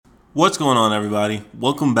What's going on, everybody?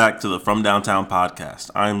 Welcome back to the From Downtown podcast.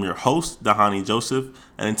 I'm your host, Dhani Joseph,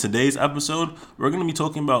 and in today's episode, we're going to be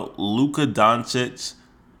talking about Luka Doncic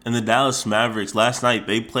and the Dallas Mavericks. Last night,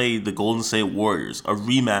 they played the Golden State Warriors, a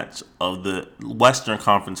rematch of the Western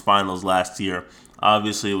Conference Finals last year.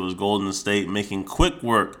 Obviously, it was Golden State making quick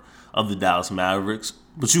work of the Dallas Mavericks,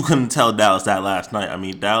 but you couldn't tell Dallas that last night. I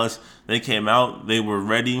mean, Dallas, they came out, they were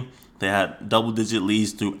ready, they had double-digit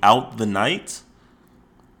leads throughout the night.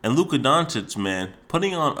 And Luka Doncic, man,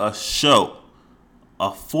 putting on a show. A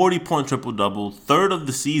 40-point triple-double, third of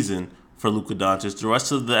the season for Luka Doncic. The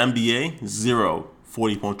rest of the NBA, zero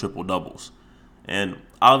 40-point triple-doubles. And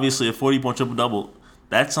obviously a 40-point triple-double,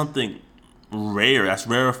 that's something rare. That's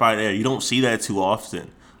rarefied air. You don't see that too often.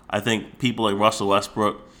 I think people like Russell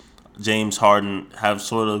Westbrook, James Harden have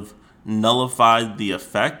sort of nullified the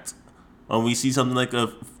effect when we see something like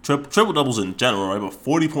a triple-doubles in general, right? But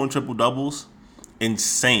 40-point triple-doubles,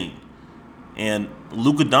 insane. And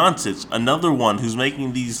Luka Doncic, another one who's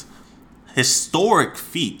making these historic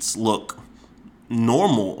feats look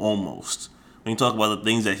normal almost. When you talk about the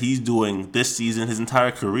things that he's doing this season, his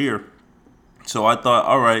entire career. So I thought,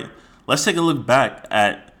 all right, let's take a look back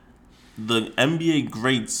at the NBA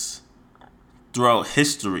greats throughout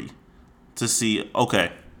history to see,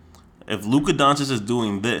 okay, if Luka Doncic is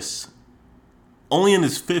doing this, only in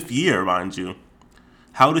his fifth year, mind you,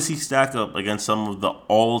 how does he stack up against some of the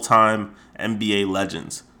all-time NBA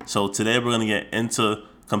legends? So today we're going to get into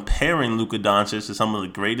comparing Luka Doncic to some of the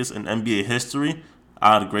greatest in NBA history.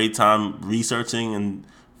 I had a great time researching and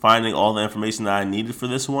finding all the information that I needed for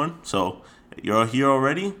this one. So you're here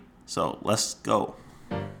already? So let's go.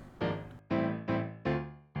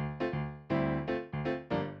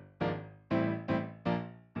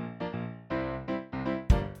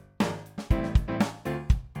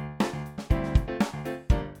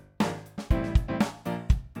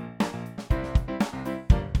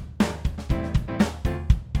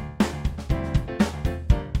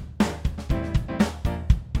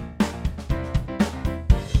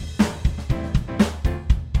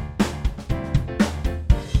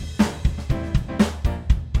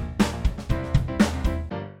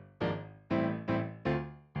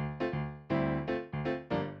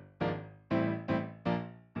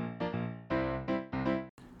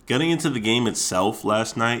 Getting into the game itself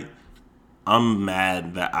last night, I'm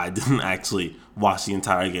mad that I didn't actually watch the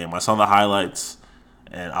entire game. I saw the highlights,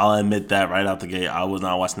 and I'll admit that right out the gate, I was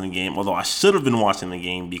not watching the game. Although I should have been watching the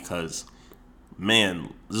game because,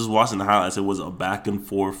 man, just watching the highlights, it was a back and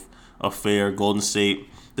forth affair. Golden State,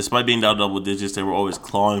 despite being down double digits, they were always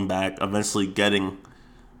clawing back, eventually getting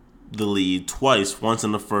the lead twice, once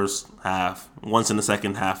in the first half, once in the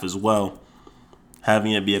second half as well,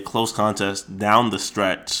 having it be a close contest down the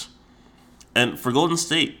stretch. And for Golden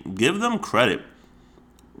State, give them credit.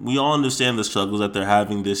 We all understand the struggles that they're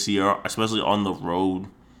having this year, especially on the road.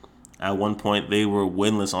 At one point, they were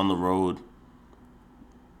winless on the road.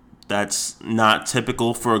 That's not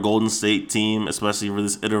typical for a Golden State team, especially for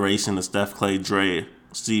this iteration of Steph, Clay, Dre,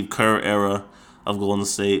 Steve Kerr era of Golden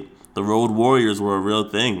State. The Road Warriors were a real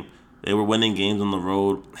thing. They were winning games on the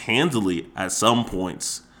road handily at some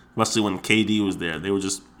points, especially when KD was there. They were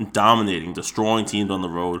just dominating, destroying teams on the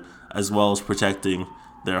road, as well as protecting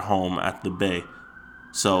their home at the Bay.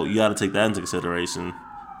 So you got to take that into consideration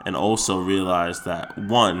and also realize that,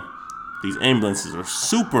 one, these ambulances are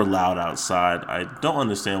super loud outside. I don't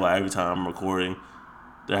understand why every time I'm recording,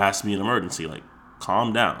 there has to be an emergency. Like,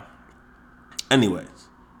 calm down. Anyways,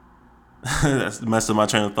 that's messed up my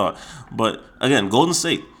train of thought. But again, Golden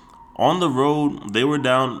State, on the road, they were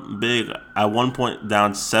down big, at one point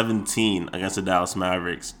down 17 against the Dallas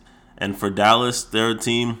Mavericks. And for Dallas, their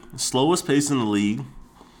team, slowest pace in the league.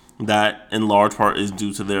 That, in large part, is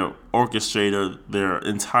due to their orchestrator, their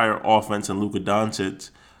entire offense, and Luka Doncic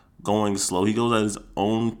going slow. He goes at his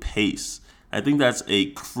own pace. I think that's a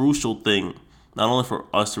crucial thing, not only for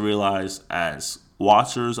us to realize as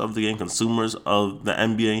watchers of the game, consumers of the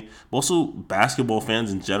NBA, but also basketball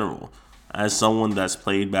fans in general. As someone that's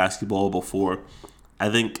played basketball before, I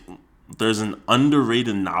think there's an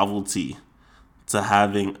underrated novelty to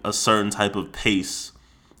having a certain type of pace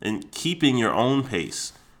and keeping your own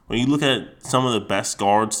pace. When you look at some of the best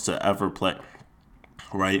guards to ever play,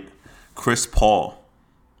 right? Chris Paul,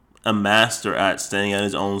 a master at staying at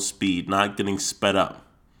his own speed, not getting sped up,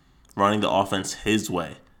 running the offense his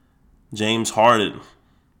way. James Harden,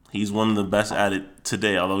 he's one of the best at it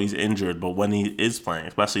today, although he's injured. But when he is playing,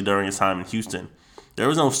 especially during his time in Houston, there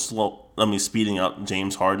was no speeding up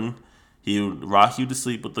James Harden. He would rock you to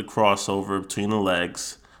sleep with the crossover between the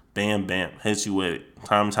legs. Bam, bam. Hits you with it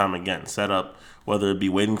time and time again. Set up, whether it be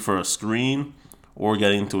waiting for a screen or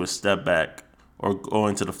getting to a step back or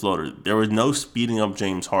going to the floater. There was no speeding up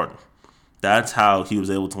James Harden. That's how he was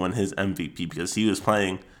able to win his MVP, because he was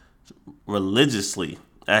playing religiously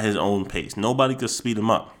at his own pace. Nobody could speed him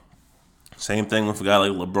up. Same thing with a guy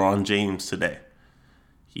like LeBron James today.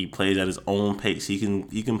 He plays at his own pace. He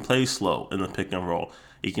can play slow in the pick and roll.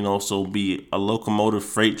 He can also be a locomotive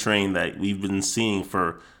freight train that we've been seeing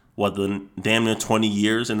for the damn near 20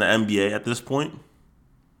 years in the NBA at this point.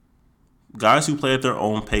 Guys who play at their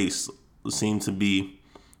own pace seem to be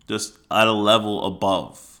just at a level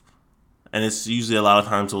above. And it's usually a lot of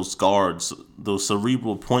times those guards, those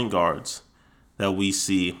cerebral point guards that we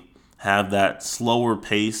see have that slower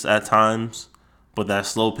pace at times, but that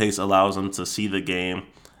slow pace allows them to see the game.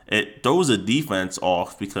 It throws a defense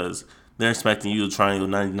off because they're expecting you to try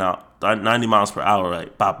and go 90 miles per hour,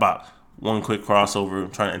 right? Bop, bop. One quick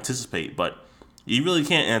crossover, trying to anticipate. But you really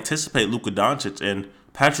can't anticipate Luka Doncic. And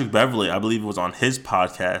Patrick Beverley, I believe it was on his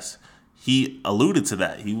podcast, he alluded to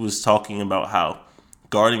that. He was talking about how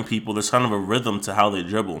guarding people, there's kind of a rhythm to how they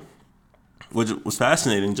dribble, which was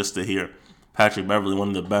fascinating just to hear. Patrick Beverley, one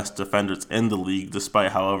of the best defenders in the league,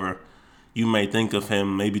 despite, however, you may think of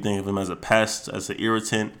him as a pest, as an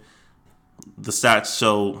irritant. The stats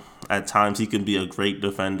show at times he can be a great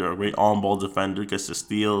defender, a great on-ball defender, gets the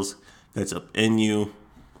steals, gets up in you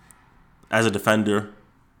as a defender.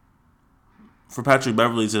 For Patrick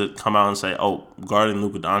Beverley to come out and say, guarding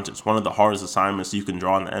Luka Doncic, one of the hardest assignments you can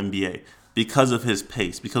draw in the NBA because of his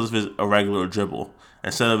pace, because of his irregular dribble.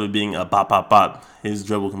 Instead of it being a bop, bop, bop, his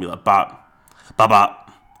dribble can be like bop, bop,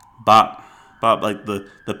 bop, bop, bop. Like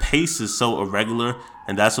the pace is so irregular,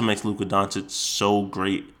 and that's what makes Luka Doncic so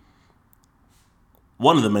great.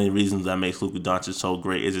 One of the many reasons that makes Luka Doncic so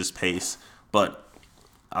great is his pace. But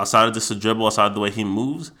outside of just the dribble, outside of the way he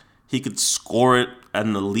moves, he could score it at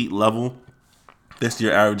an elite level. This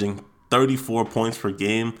year averaging 34 points per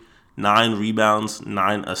game, 9 rebounds,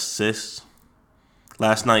 9 assists.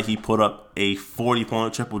 Last night he put up a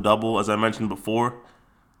 40-point triple-double, as I mentioned before.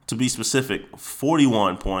 To be specific,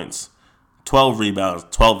 41 points, 12 rebounds,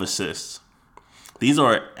 12 assists. These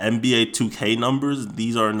are NBA 2K numbers.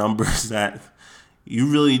 These are numbers that you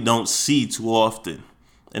really don't see too often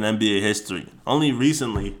in NBA history. Only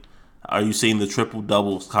recently are you seeing the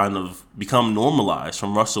triple-doubles kind of become normalized,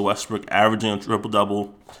 from Russell Westbrook averaging a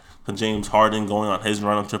triple-double to James Harden going on his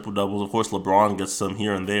run of triple-doubles. Of course, LeBron gets some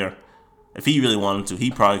here and there. If he really wanted to,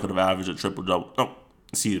 he probably could have averaged a triple-double.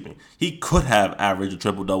 He could have averaged a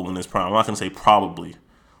triple-double in his prime. I'm not going to say probably.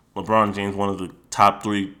 LeBron James, one of the top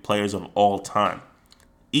 3 players of all time,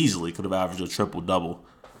 easily could have averaged a triple-double.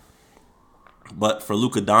 But for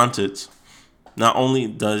Luka Doncic, not only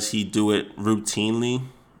does he do it routinely,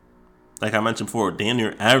 like I mentioned before, damn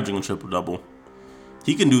near averaging a triple-double,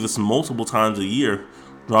 he can do this multiple times a year,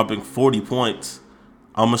 dropping 40 points.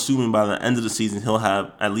 I'm assuming by the end of the season, he'll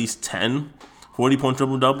have at least 10 40-point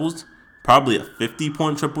triple-doubles, probably a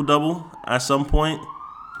 50-point triple-double at some point.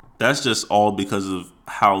 That's just all because of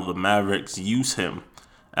how the Mavericks use him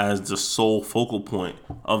as the sole focal point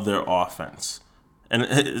of their offense. And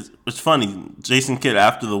it's funny, Jason Kidd,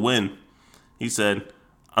 after the win, he said,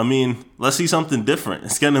 let's see something different.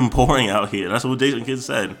 It's getting boring out here. That's what Jason Kidd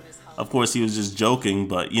said. Of course, he was just joking,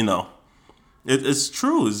 but, it's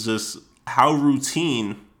true. It's just how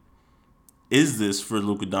routine is this for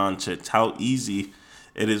Luka Doncic? How easy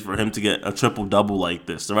it is for him to get a triple-double like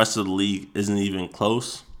this. The rest of the league isn't even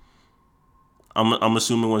close. I'm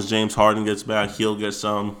assuming once James Harden gets back, he'll get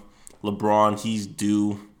some. LeBron, he's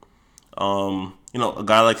due. A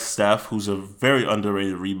guy like Steph, who's a very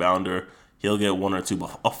underrated rebounder, he'll get 1 or 2.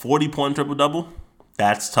 But a 40-point triple-double,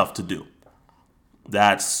 that's tough to do.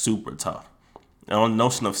 That's super tough. And on the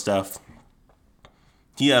notion of Steph,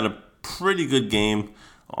 he had a pretty good game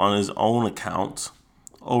on his own account.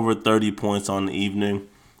 Over 30 points on the evening.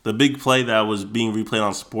 The big play that was being replayed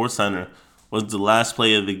on SportsCenter was the last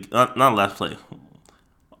play of the... Not last play.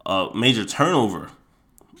 Major turnover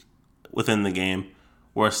within the game,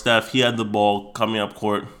 where Steph, he had the ball coming up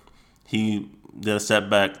court. He did a step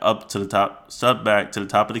back to the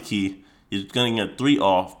top of the key. He was going to get 3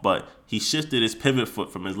 off, but he shifted his pivot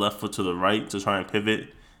foot from his left foot to the right to try and pivot,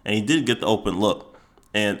 and he did get the open look.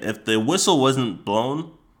 And if the whistle wasn't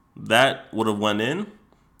blown, that would have went in.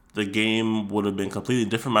 The game would have been completely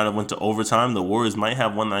different. Might have went to overtime. The Warriors might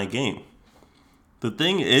have won that game. The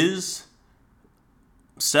thing is,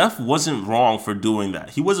 Steph wasn't wrong for doing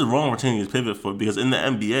that. He wasn't wrong for changing his pivot foot, because in the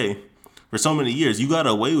NBA, for so many years, you got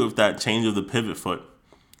away with that change of the pivot foot.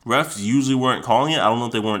 Refs usually weren't calling it. I don't know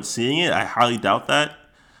if they weren't seeing it. I highly doubt that.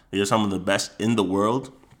 They're some of the best in the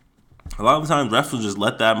world. A lot of times, refs will just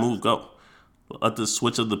let that move go. let the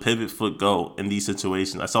switch of the pivot foot go in these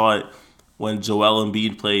situations. I saw it when Joel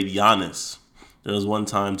Embiid played Giannis. There was one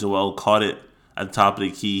time Joel caught it at the top of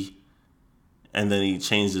the key, and then he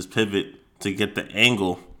changed his pivot to get the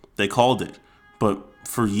angle. They called it. But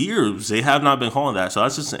for years, they have not been calling that. So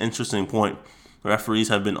that's just an interesting point. Referees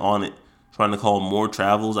have been on it, trying to call more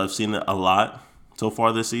travels. I've seen it a lot so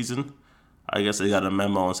far this season. I guess they got a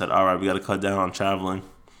memo and said, all right, we got to cut down on traveling.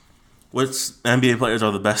 Which NBA players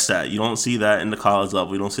are the best at. You don't see that in the college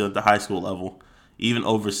level. You don't see it at the high school level. Even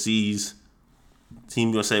overseas,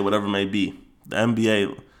 Team USA, whatever it may be. The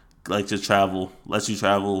NBA likes to travel, lets you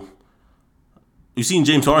travel. You've seen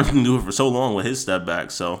James Harden do it for so long with his step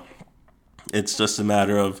back. So it's just a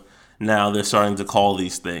matter of now they're starting to call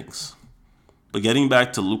these things. But getting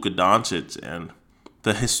back to Luka Doncic and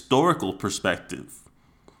the historical perspective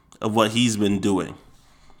of what he's been doing.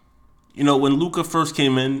 You know, when Luka first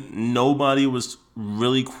came in, nobody was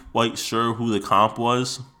really quite sure who the comp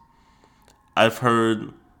was. I've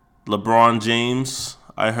heard LeBron James.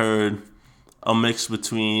 I heard a mix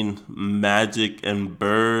between Magic and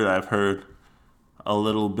Bird. I've heard a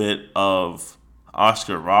little bit of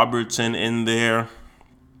Oscar Robertson in there.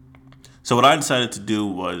 So what I decided to do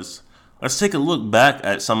was, let's take a look back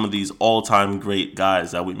at some of these all-time great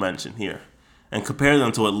guys that we mentioned here and compare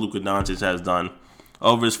them to what Luka Doncic has done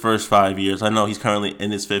over his first 5 years. I know he's currently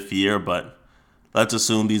in his 5th year, but let's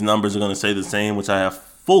assume these numbers are going to stay the same, which I have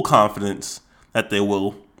full confidence that they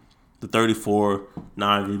will. The 34,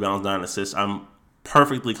 9 rebounds, 9 assists. I'm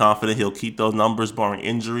perfectly confident he'll keep those numbers barring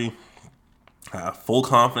injury. I have full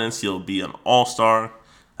confidence he'll be an all-star.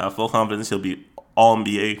 I have full confidence he'll be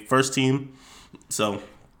all-NBA first team. So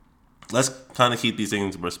let's kind of keep these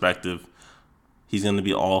things in perspective. He's going to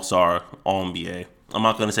be all-star, all-NBA. I'm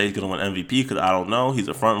not going to say he's going to win MVP because I don't know. He's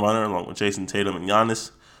a front runner along with Jason Tatum and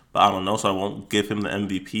Giannis. But I don't know, so I won't give him the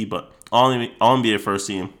MVP. But all-NBA first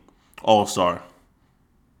team, all-star.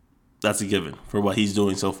 That's a given for what he's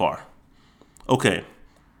doing so far. Okay,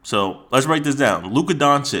 so let's break this down. Luka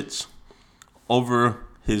Doncic, over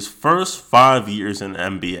his first 5 years in the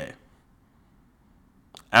NBA,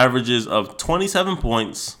 averages of 27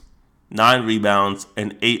 points, 9 rebounds,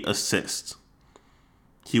 and 8 assists.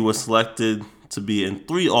 He was selected to be in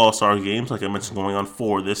 3 All-Star games, like I mentioned, going on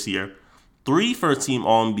 4 this year. 3 first-team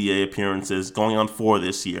All-NBA appearances, going on 4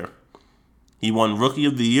 this year. He won Rookie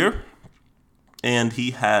of the Year, and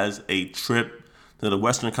he has a trip to the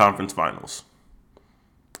Western Conference Finals.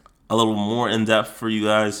 A little more in-depth for you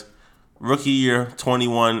guys. Rookie year,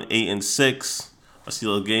 21, 8, and 6. A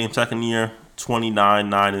steal a game. Second year, 29,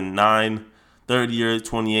 9, and 9. Third year,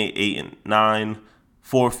 28, 8, and 9.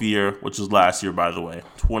 Fourth year, which was last year, by the way,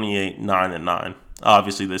 28, 9, and 9.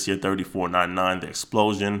 Obviously, this year, 34, 9, 9. The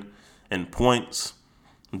explosion in points.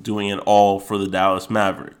 Doing it all for the Dallas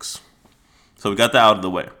Mavericks. So we got that out of the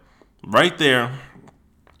way. Right there,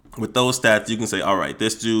 with those stats, you can say, all right,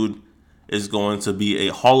 this dude is going to be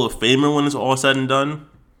a Hall of Famer when it's all said and done.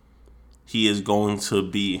 He is going to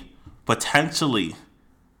be potentially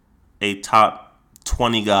a top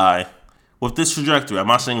 20 guy with this trajectory. I'm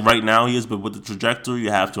not saying right now he is, but with the trajectory, you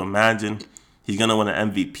have to imagine he's going to win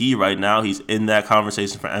an MVP right now. He's in that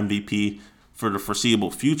conversation for MVP. For the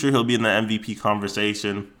foreseeable future, he'll be in the MVP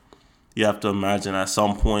conversation. You have to imagine at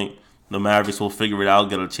some point, the Mavericks will figure it out,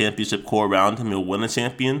 get a championship core around him. He'll win a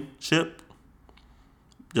championship.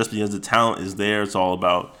 Just because the talent is there, it's all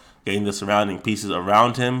about getting the surrounding pieces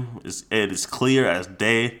around him. It is clear as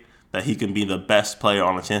day that he can be the best player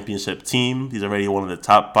on a championship team. He's already one of the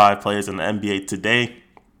top 5 players in the NBA today.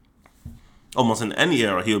 Almost in any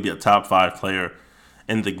era, he'll be a top 5 player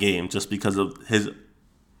in the game just because of his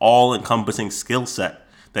all-encompassing skill set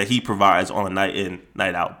that he provides on a night-in,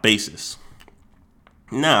 night-out basis.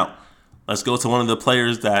 Now, let's go to one of the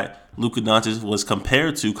players that Luka Doncic was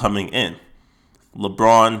compared to coming in.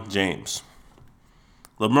 LeBron James.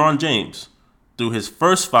 LeBron James, through his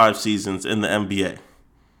first 5 seasons in the NBA,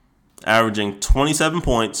 averaging 27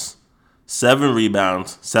 points, 7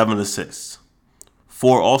 rebounds, 7 assists,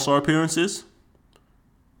 4 All-Star appearances,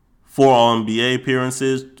 4 All-NBA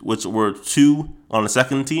appearances, which were 2 on the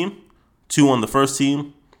second team, 2 on the first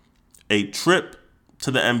team, a trip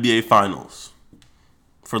to the NBA Finals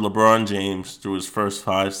for LeBron James through his first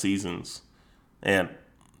 5 seasons. And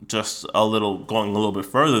just going a little bit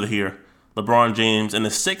further here, LeBron James in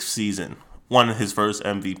his 6th season won his first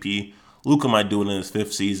MVP. Luka might do it in his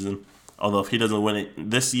 5th season. Although if he doesn't win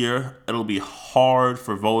it this year, it'll be hard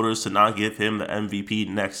for voters to not give him the MVP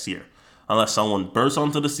next year. Unless someone bursts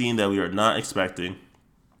onto the scene that we are not expecting.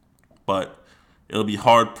 But it'll be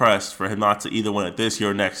hard-pressed for him not to either win it this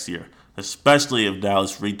year or next year. Especially if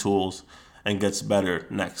Dallas retools and gets better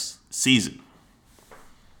next season.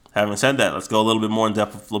 Having said that, let's go a little bit more in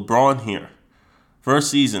depth with LeBron here.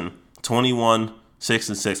 First season, 21, 6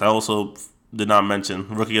 and 6. I also did not mention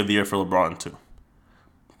Rookie of the Year for LeBron too.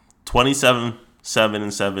 27, 7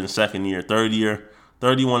 and 7. Second year, third year,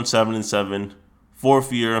 31, 7 and 7.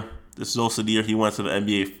 Fourth year, this is also the year he went to the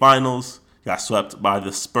NBA Finals. Got swept by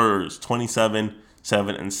the Spurs, 27,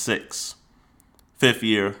 7 and 6. Fifth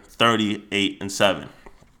year, 38 and 7.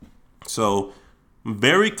 So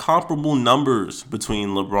very comparable numbers between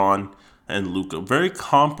LeBron and Luka. Very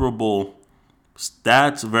comparable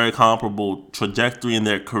stats, very comparable trajectory in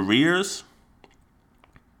their careers.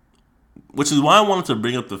 Which is why I wanted to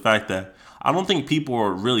bring up the fact that I don't think people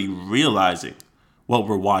are really realizing what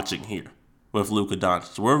we're watching here with Luka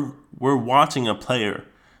Doncic. We're watching a player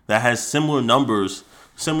that has similar numbers,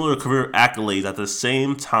 similar career accolades at the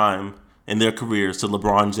same time in their careers to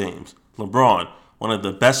LeBron James. LeBron, one of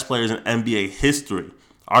the best players in NBA history,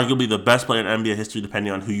 arguably the best player in NBA history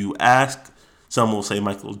depending on who you ask. Some will say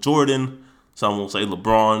Michael Jordan, some will say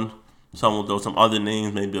LeBron, some will throw some other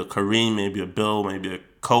names, maybe a Kareem, maybe a Bill, maybe a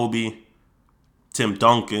Kobe, Tim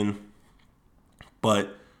Duncan.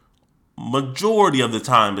 But majority of the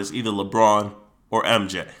time it's either LeBron or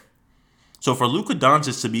MJ. So for Luka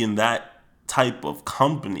Doncic to be in that type of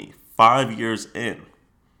company 5 years in,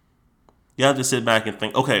 you have to sit back and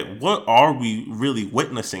think, okay, what are we really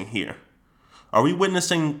witnessing here? Are we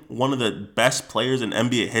witnessing one of the best players in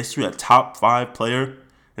NBA history, a top 5 player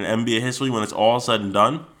in NBA history when it's all said and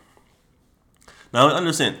done? Now, I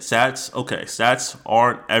understand stats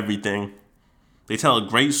aren't everything. They tell a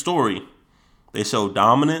great story. They show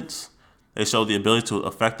dominance. They show the ability to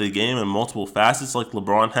affect the game in multiple facets like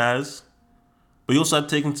LeBron has. But you also have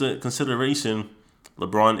to take into consideration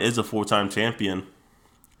LeBron is a 4-time champion.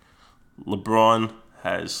 LeBron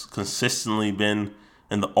has consistently been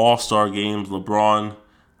in the All-Star games. LeBron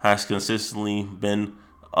has consistently been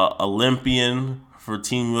an Olympian for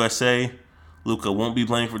Team USA. Luka won't be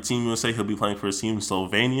playing for Team USA. He'll be playing for his team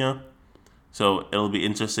Slovenia. So it'll be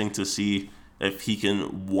interesting to see if he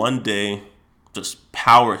can one day just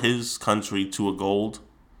power his country to a gold.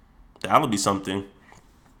 That'll be something.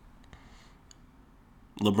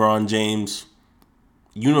 LeBron James,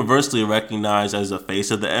 universally recognized as the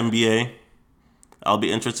face of the NBA. I'll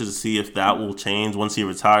be interested to see if that will change once he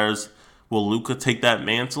retires. Will Luka take that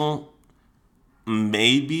mantle?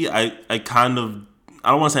 Maybe. I don't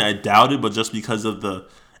want to say I doubt it, but just because of the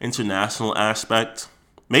international aspect,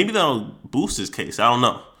 maybe that'll boost his case. I don't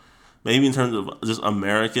know. Maybe in terms of just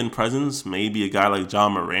American presence, maybe a guy like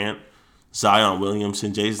John Morant, Zion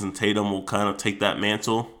Williamson, Jason Tatum will kind of take that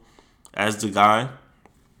mantle as the guy.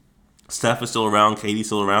 Steph is still around. KD's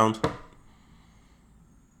still around.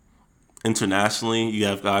 Internationally, you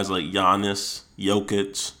have guys like Giannis,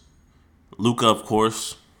 Jokic, Luka, of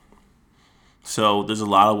course. So there's a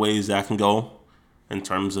lot of ways that can go in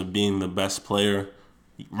terms of being the best player,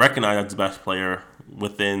 recognized as the best player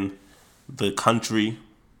within the country,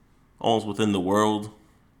 almost within the world.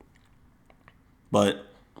 But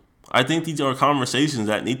I think these are conversations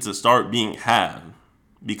that need to start being had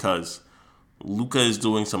because Luka is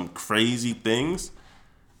doing some crazy things,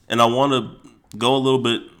 and I want to go a little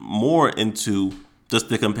bit more into just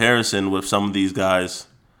the comparison with some of these guys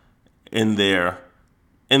in their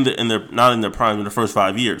not in their prime, in the first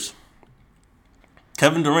 5 years.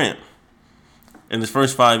 Kevin Durant, in his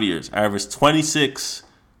first 5 years, averaged 26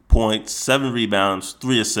 points, 7 rebounds,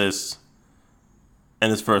 3 assists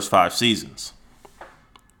in his first 5 seasons.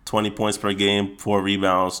 20 points per game, 4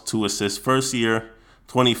 rebounds, 2 assists first year,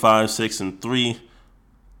 25, 6 and 3,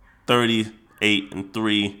 38 and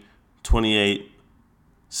 3, 28,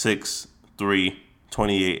 6, 3,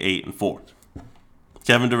 28, 8 and 4.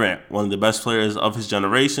 Kevin Durant, one of the best players of his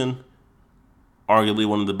generation, arguably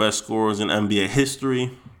one of the best scorers in NBA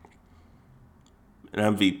history,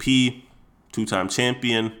 an MVP, 2-time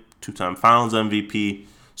champion, 2-time Finals MVP,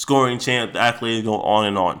 scoring champ, the accolades go on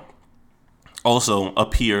and on. Also a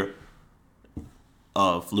peer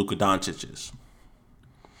of Luka Doncic's.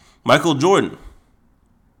 Michael Jordan,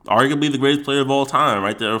 arguably the greatest player of all time,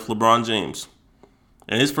 right there with LeBron James.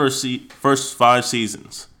 In his first 5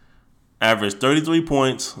 seasons, averaged 33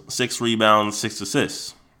 points, 6 rebounds, 6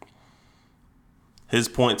 assists. His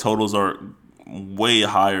point totals are way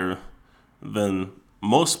higher than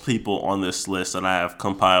most people on this list that I have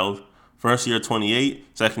compiled. First year, 28.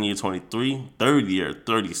 Second year, 23. Third year,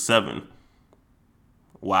 37.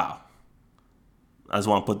 Wow. I just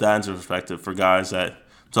want to put that into perspective for guys that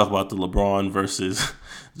talk about the LeBron versus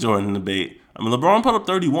Jordan debate. I mean, LeBron put up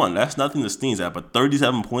 31. That's nothing to sneeze at, but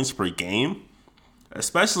 37 points per game,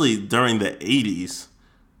 especially during the 80s,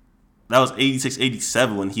 That was 86,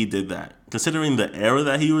 87 when he did that. Considering the era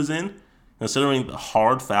that he was in, considering the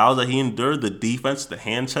hard fouls that he endured, the defense, the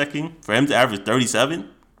hand checking, for him to average 37,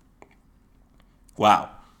 wow.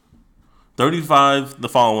 35 the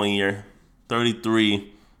following year,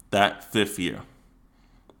 33 that fifth year.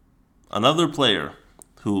 Another player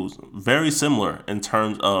who's very similar in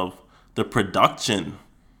terms of the production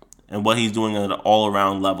and what he's doing at an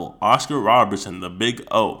all-around level. Oscar Robertson, the big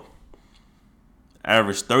O,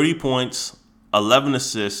 averaged 30 points, 11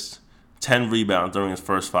 assists, 10 rebounds during his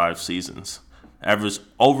first 5 seasons. Averaged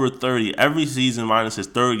over 30 every season minus his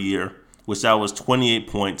third year, which that was 28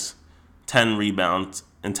 points, 10 rebounds,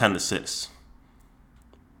 and 10 assists.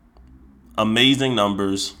 Amazing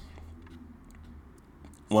numbers.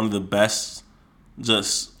 One of the best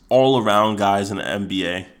just all-around guys in the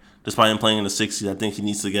NBA. Despite him playing in the 60s, I think he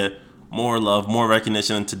needs to get more love, more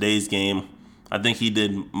recognition in today's game. I think he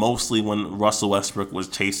did mostly when Russell Westbrook was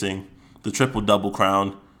chasing the triple-double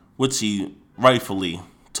crown, which he rightfully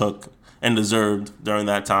took and deserved during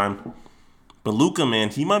that time. But Luka, man,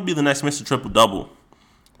 he might be the next Mr. Triple-Double.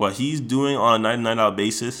 What he's doing on a 99-out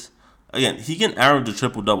basis, again, he can average a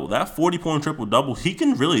triple-double. That 40-point triple-double, he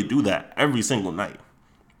can really do that every single night.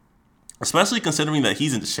 Especially considering that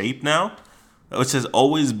he's in shape now, which has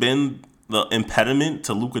always been the impediment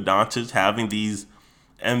to Luka Doncic having these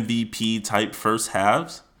MVP-type first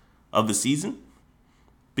halves of the season.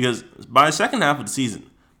 Because by the second half of the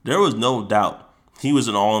season, there was no doubt he was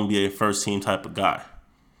an All-NBA first-team type of guy.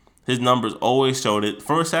 His numbers always showed it.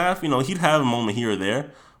 First half, he'd have a moment here or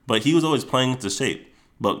there, but he was always playing into shape.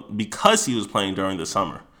 But because he was playing during the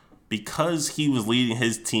summer, because he was leading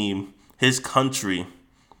his team, his country,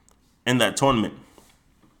 in that tournament,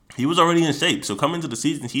 he was already in shape. So coming into the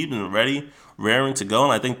season, he'd been ready, raring to go.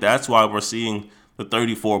 And I think that's why we're seeing the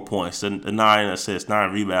 34 points, the 9 assists,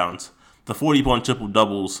 9 rebounds, the 40-point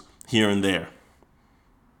triple-doubles here and there.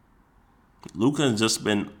 Luka has just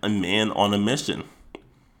been a man on a mission.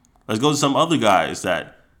 Let's go to some other guys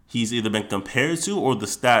that he's either been compared to or the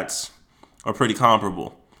stats are pretty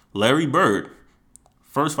comparable. Larry Bird,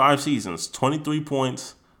 first 5 seasons, 23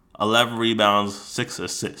 points, 11 rebounds, 6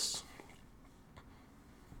 assists.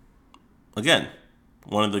 Again,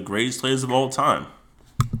 one of the greatest players of all time.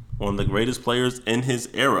 One of the greatest players in his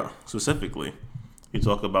era, specifically. You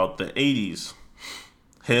talk about the 80s.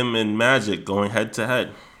 Him and Magic going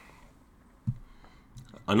head-to-head.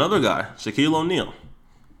 Another guy, Shaquille O'Neal.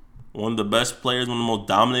 One of the best players, one of the most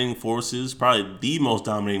dominating forces, probably the most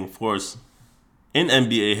dominating force in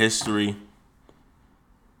NBA history.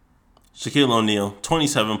 Shaquille O'Neal,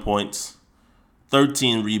 27 points,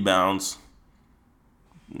 13 rebounds,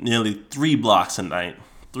 nearly 3 blocks a night,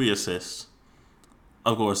 3 assists.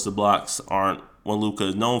 Of course, the blocks aren't what Luka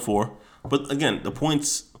is known for. But again, the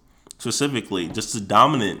points specifically, just the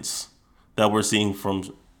dominance that we're seeing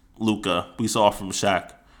from Luka, we saw from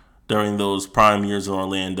Shaq during those prime years in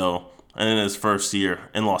Orlando and in his first year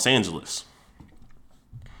in Los Angeles.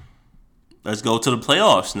 Let's go to the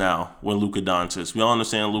playoffs now with Luka Doncic. We all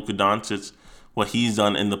understand Luka Doncic, what he's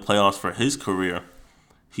done in the playoffs for his career.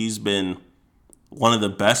 He's been one of the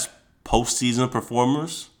best postseason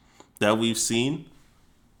performers that we've seen.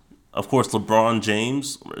 Of course, LeBron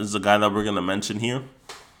James is the guy that we're going to mention here.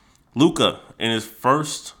 Luka, in his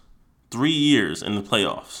first 3 years in the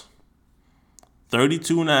playoffs,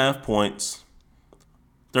 32.5 points,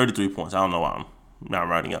 33 points. I don't know why I'm not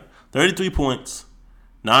writing up. 33 points,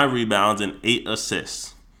 9 rebounds, and 8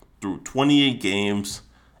 assists through 28 games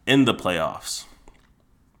in the playoffs.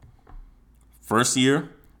 First year,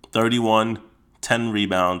 31, 10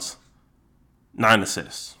 rebounds, 9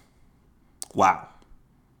 assists. Wow.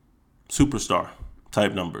 Superstar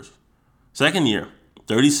type numbers. Second year,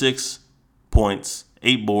 36 points,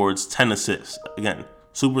 8 boards, 10 assists. Again,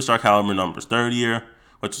 superstar caliber numbers. Third year,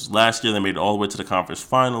 which was last year, they made it all the way to the conference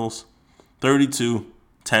finals. 32,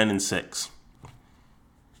 10, and 6.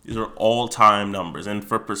 These are all-time numbers. And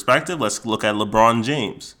for perspective, let's look at LeBron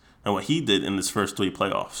James and what he did in his first 3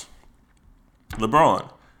 playoffs.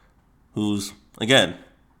 LeBron, who's, again,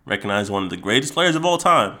 recognized one of the greatest players of all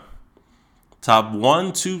time. Top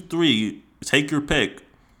 1, 2, 3, take your pick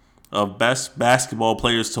of best basketball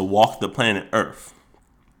players to walk the planet Earth.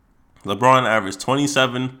 LeBron averaged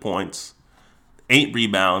 27 points, 8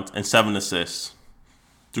 rebounds, and 7 assists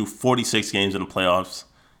through 46 games in the playoffs.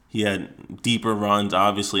 He had deeper runs,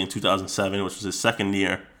 obviously, in 2007, which was his second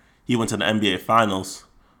year. He went to the NBA Finals.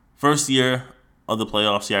 First year of the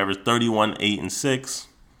playoffs, he averaged 31, 8, and 6.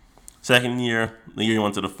 Second year, the year he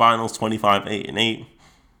went to the Finals, 25, 8, and 8.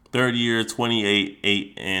 Third year, 28,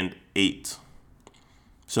 8, and 8.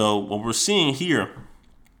 So what we're seeing here,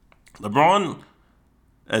 LeBron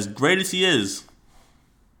as great as he is,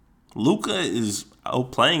 Luka is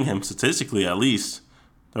outplaying him statistically, at least,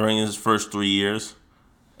 during his first 3 years.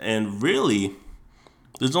 And really,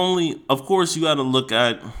 there's only, of course, you got to look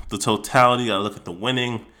at the totality, you got to look at the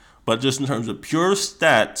winning, but just in terms of pure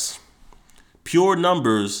stats, pure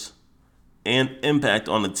numbers, and impact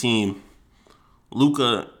on the team,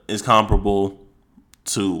 Luka is comparable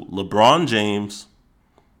to LeBron James,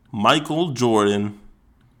 Michael Jordan,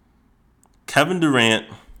 Kevin Durant,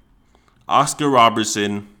 Oscar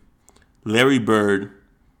Robertson, Larry Bird,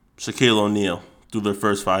 Shaquille O'Neal through their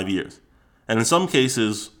first 5 years. And in some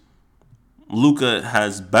cases, Luka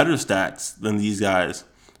has better stats than these guys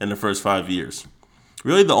in the first 5 years.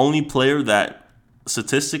 Really, the only player that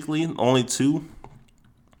statistically, only two,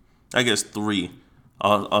 I guess three,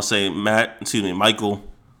 I'll say Michael,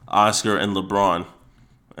 Oscar, and LeBron,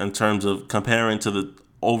 in terms of comparing to the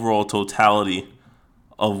overall totality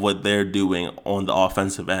of what they're doing on the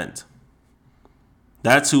offensive end.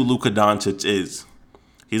 That's who Luka Doncic is.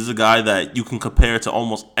 He's a guy that you can compare to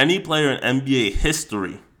almost any player in NBA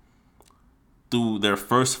history through their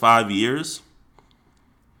first 5 years.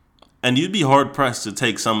 And you'd be hard-pressed to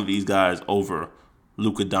take some of these guys over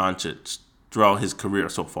Luka Doncic throughout his career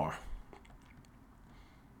so far.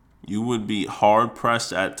 You would be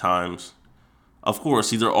hard-pressed at times. Of course,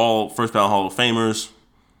 these are all first-ballot Hall of Famers.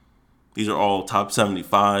 These are all top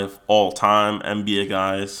 75 all-time NBA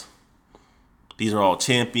guys. These are all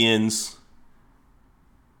champions.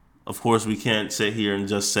 Of course, we can't sit here and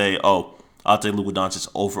just say, oh, I'll take Luka Doncic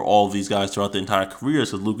over all of these guys throughout the entire career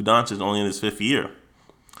because Luka Doncic is only in his 5th year.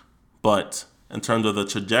 But in terms of the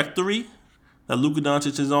trajectory that Luka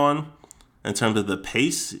Doncic is on, in terms of the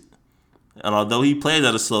pace, and although he plays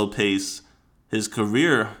at a slow pace, his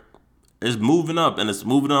career is moving up, and it's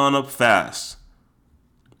moving on up fast.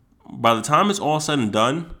 By the time it's all said and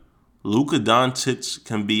done, Luka Doncic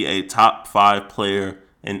can be a top 5 player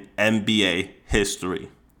in NBA history.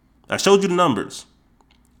 I showed you the numbers.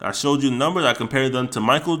 I compared them to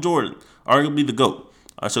Michael Jordan, arguably the GOAT.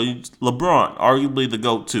 I showed you LeBron, arguably the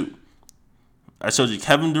GOAT too. I showed you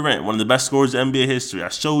Kevin Durant, one of the best scorers in NBA history. I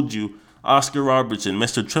showed you Oscar Robertson,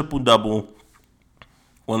 Mr. Triple-Double,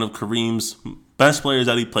 one of Kareem's best players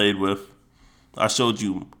that he played with. I showed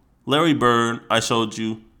you Larry Bird. I showed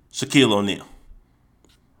you Shaquille O'Neal.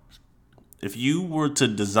 If you were to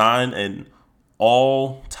design an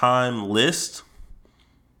all-time list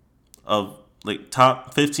of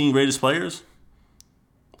top 15 greatest players,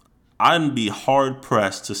 I'd be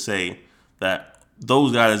hard-pressed to say that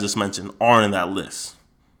those guys I just mentioned aren't in that list.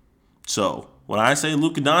 So when I say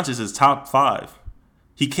Luka Doncic is top 5,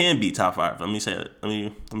 he can be top 5. Let me say it. Let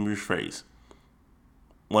me rephrase.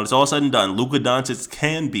 When it's all said and done, Luka Doncic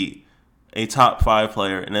can be a top 5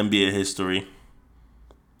 player in NBA history.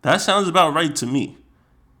 That sounds about right to me.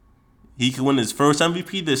 He could win his first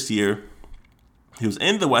MVP this year. He was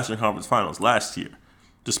in the Western Conference Finals last year.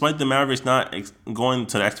 Despite the Mavericks not going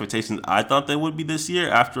to the expectations I thought they would be this year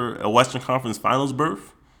after a Western Conference Finals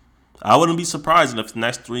berth, I wouldn't be surprised if the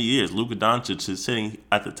next 3 years Luka Doncic is sitting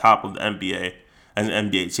at the top of the NBA as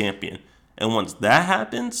an NBA champion. And once that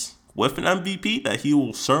happens, with an MVP that he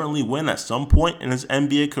will certainly win at some point in his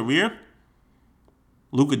NBA career,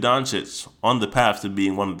 Luka Doncic on the path to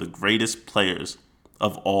being one of the greatest players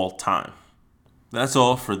of all time. That's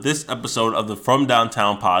all for this episode of the From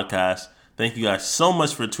Downtown podcast. Thank you guys so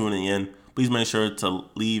much for tuning in. Please make sure to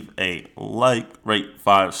leave a like, rate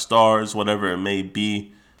 5 stars, whatever it may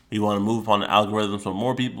be. We want to move on the algorithm so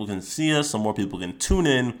more people can see us, so more people can tune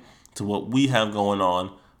in to what we have going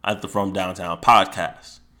on at the From Downtown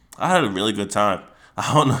podcast. I had a really good time.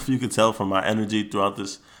 I don't know if you could tell from my energy throughout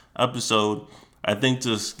this episode. I think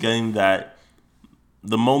just getting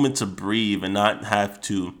the moment to breathe and not have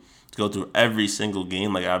to go through every single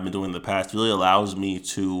game like I've been doing in the past really allows me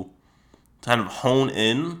to kind of hone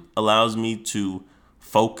in, allows me to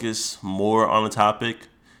focus more on a topic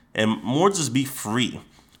and more just be free.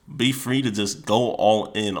 Be free to just go all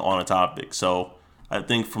in on a topic. So I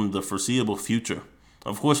think from the foreseeable future,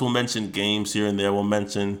 of course, we'll mention games here and there. We'll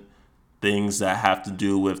mention things that have to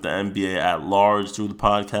do with the NBA at large through the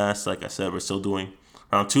podcast. Like I said, we're still doing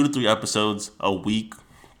around 2 to 3 episodes a week.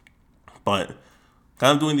 But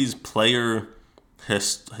kind of doing these player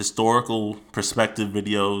historical perspective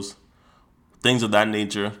videos, things of that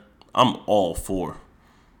nature, I'm all for.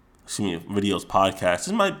 Videos, podcasts.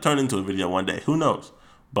 This might turn into a video one day. Who knows?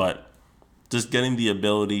 But just getting the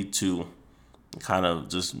ability to kind of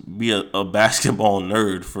just be a basketball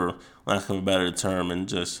nerd, for lack of a better term, and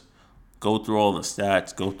just go through all the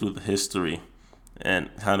stats, go through the history, and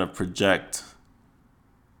kind of project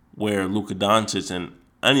where Luka Doncic and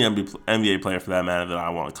any NBA player for that matter that I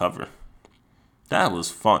want to cover. That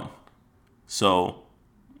was fun. So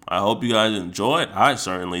I hope you guys enjoyed. I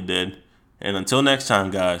certainly did. And until next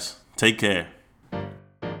time, guys, take care.